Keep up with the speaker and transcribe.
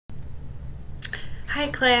Hi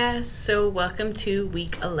class, so welcome to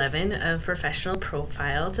week 11 of professional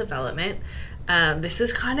profile development. This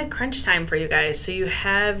is kind of crunch time for you guys. So you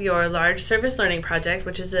have your large service learning project,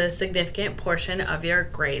 which is a significant portion of your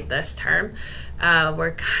grade this term.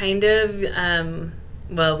 We're kind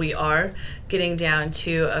of, we are getting down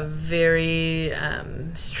to a very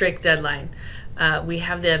strict deadline. We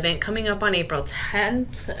have the event coming up on April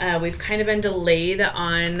 10th. We've kind of been delayed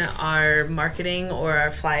on our marketing or our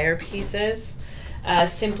flyer pieces.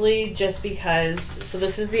 Simply just because, so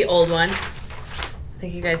this is the old one. I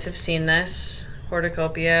think you guys have seen this,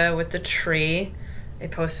 Horticopia with the tree. I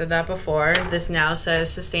posted that before. This now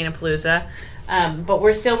says Sustainapalooza. But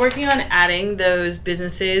we're still working on adding those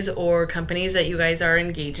businesses or companies that you guys are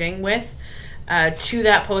engaging with to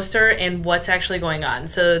that poster and what's actually going on.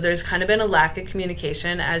 So there's kind of been a lack of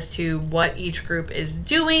communication as to what each group is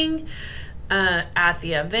doing at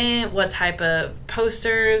the event, what type of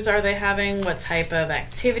posters are they having, what type of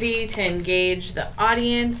activity to engage the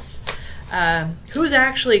audience, who's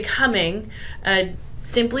actually coming.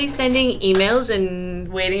 Simply sending emails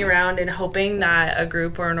and waiting around and hoping that a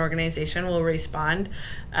group or an organization will respond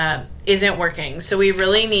isn't working. So we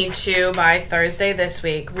really need to, by Thursday this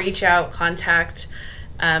week, reach out, contact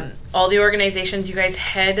all the organizations you guys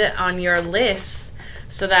had on your list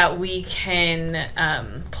so that we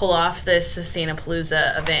can pull off this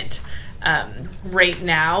Sustainapalooza event. Right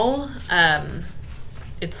now,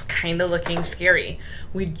 it's kind of looking scary.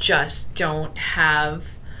 We just don't have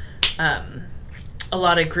a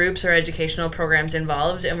lot of groups or educational programs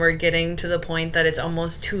involved, and we're getting to the point that it's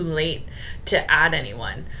almost too late to add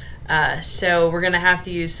anyone. So we're gonna have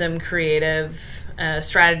to use some creative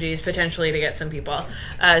strategies potentially to get some people.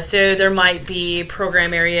 So there might be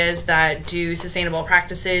program areas that do sustainable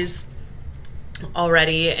practices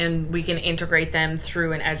already, and we can integrate them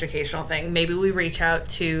through an educational thing. Maybe we reach out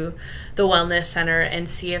to the wellness center and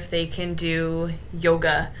see if they can do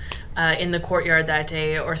yoga in the courtyard that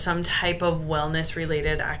day, or some type of wellness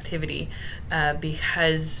related activity,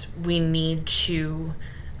 because we need to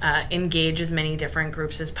engage as many different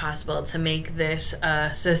groups as possible to make this a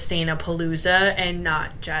Sustainapalooza and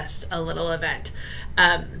not just a little event.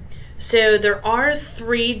 So there are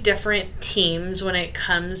 3 different teams when it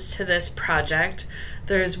comes to this project.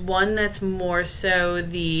 There's one that's more so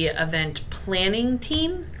the event planning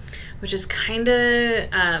team, which is kind of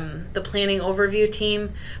the planning overview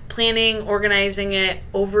team, planning, organizing it,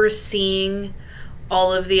 overseeing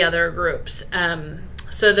all of the other groups.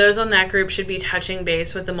 So those on that group should be touching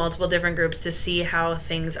base with the multiple different groups to see how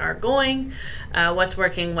things are going, what's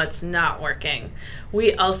working, what's not working.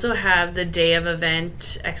 We also have the day of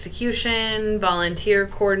event execution, volunteer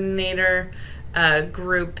coordinator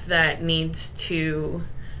group that needs to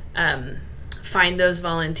find those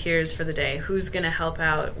volunteers for the day. Who's going to help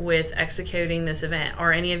out with executing this event?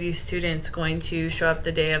 Are any of you students going to show up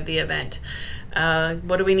the day of the event?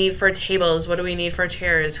 What do we need for tables? What do we need for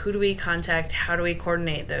chairs? Who do we contact? How do we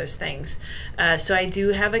coordinate those things? So I do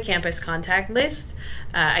have a campus contact list.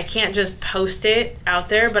 I can't just post it out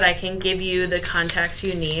there, but I can give you the contacts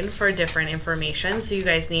you need for different information. So you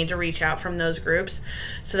guys need to reach out from those groups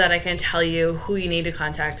so that I can tell you who you need to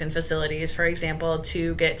contact in facilities, for example,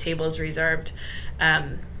 to get tables reserved.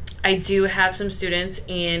 I do have some students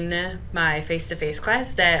in my face-to-face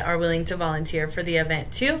class that are willing to volunteer for the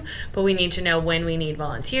event too, but we need to know when we need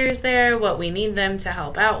volunteers there, what we need them to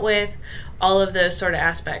help out with, all of those sort of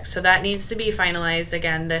aspects. So that needs to be finalized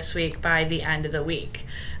again this week by the end of the week.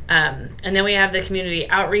 And then we have the community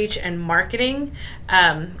outreach and marketing.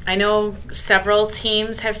 I know several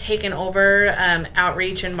teams have taken over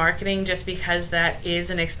outreach and marketing just because that is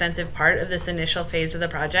an extensive part of this initial phase of the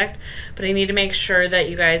project. But I need to make sure that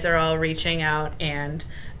you guys are all reaching out and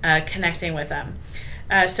connecting with them.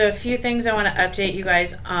 So a few things I want to update you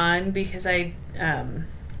guys on, because I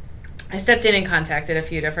stepped in and contacted a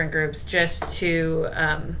few different groups just to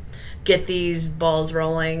get these balls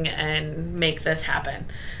rolling and make this happen.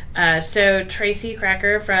 So Tracy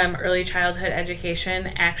Cracker from Early Childhood Education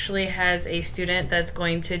actually has a student that's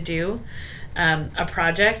going to do a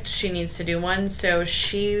project. She needs to do one. So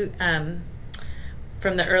she,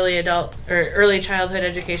 from the Early Childhood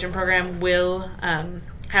Education program, will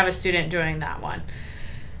have a student doing that one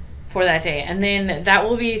for that day. And then that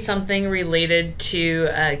will be something related to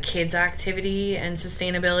kids activity and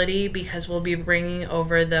sustainability, because we'll be bringing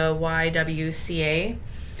over the YWCA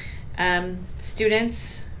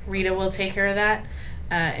students. Rita will take care of that,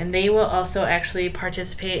 and they will also actually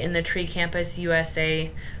participate in the Tree Campus USA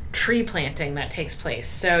tree planting that takes place.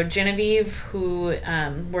 So Genevieve, who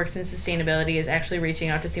works in sustainability, is actually reaching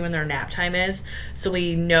out to see when their nap time is, so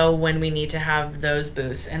we know when we need to have those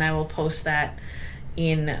booths, and I will post that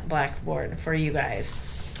in Blackboard for you guys.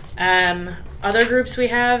 Other groups we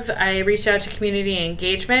have, I reached out to Community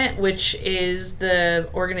Engagement, which is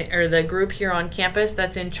the group here on campus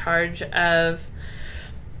that's in charge of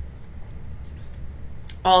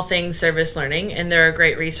all things service learning, and they're a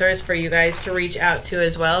great resource for you guys to reach out to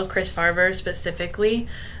as well. Chris Farver specifically,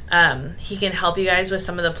 he can help you guys with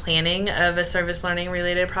some of the planning of a service learning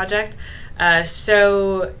related project.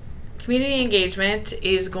 So Community Engagement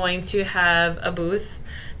is going to have a booth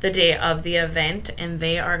the day of the event, and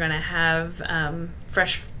they are going to have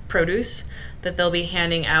fresh produce that they'll be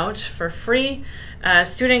handing out for free.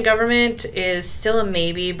 Student government is still a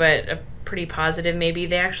maybe, but a pretty positive maybe.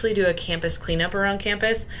 They actually do a campus cleanup around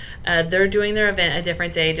campus. They're doing their event a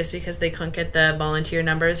different day just because they couldn't get the volunteer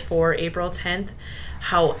numbers for April 10th.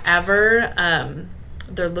 However,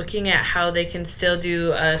 they're looking at how they can still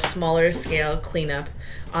do a smaller scale cleanup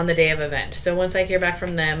on the day of event. So once I hear back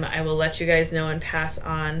from them, I will let you guys know and pass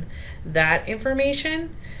on that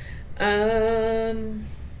information. You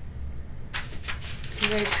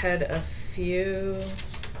guys had a few.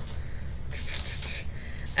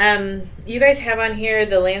 You guys have on here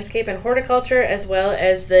the landscape and horticulture as well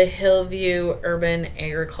as the Hillview Urban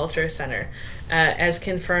Agriculture Center as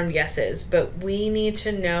confirmed yeses, but we need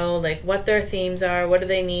to know like what their themes are. What do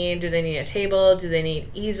they need? Do they need a table? Do they need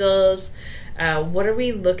easels? What are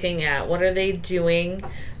we looking at? What are they doing?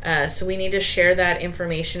 So we need to share that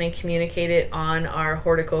information and communicate it on our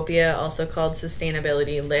Horticopia, also called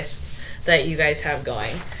sustainability list that you guys have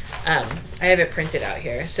going. I have it printed out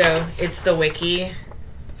here. So it's the wiki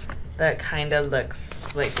that kind of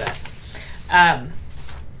looks like this.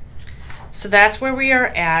 So that's where we are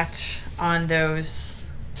at on those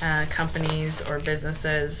companies or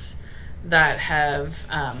businesses that have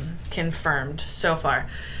confirmed so far.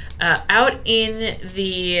 Out in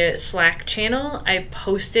the Slack channel, I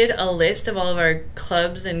posted a list of all of our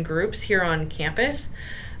clubs and groups here on campus.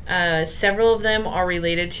 Several of them are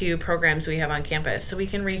related to programs we have on campus. So we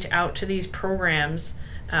can reach out to these programs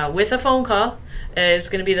with a phone call is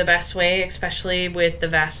going to be the best way, especially with the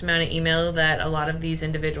vast amount of email that a lot of these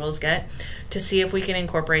individuals get, to see if we can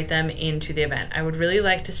incorporate them into the event. I would really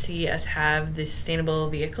like to see us have the sustainable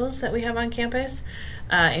vehicles that we have on campus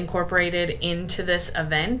incorporated into this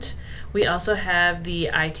event. We also have the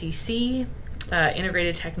ITC,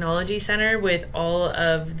 Integrated Technology Center, with all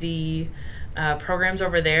of the programs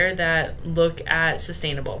over there that look at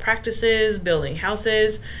sustainable practices, building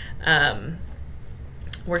houses,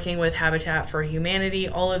 working with Habitat for Humanity,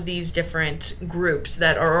 all of these different groups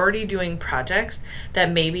that are already doing projects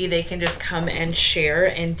that maybe they can just come and share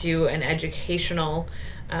and do an educational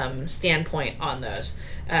standpoint on those.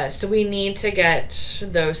 So we need to get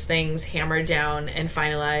those things hammered down and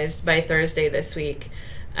finalized by Thursday this week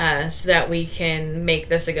so that we can make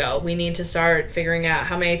this a go. We need to start figuring out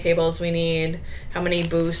how many tables we need, how many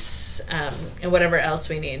booths, and whatever else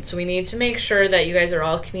we need. So we need to make sure that you guys are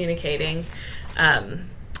all communicating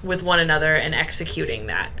with one another and executing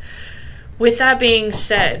that. With that being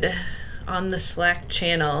said, on the Slack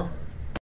channel,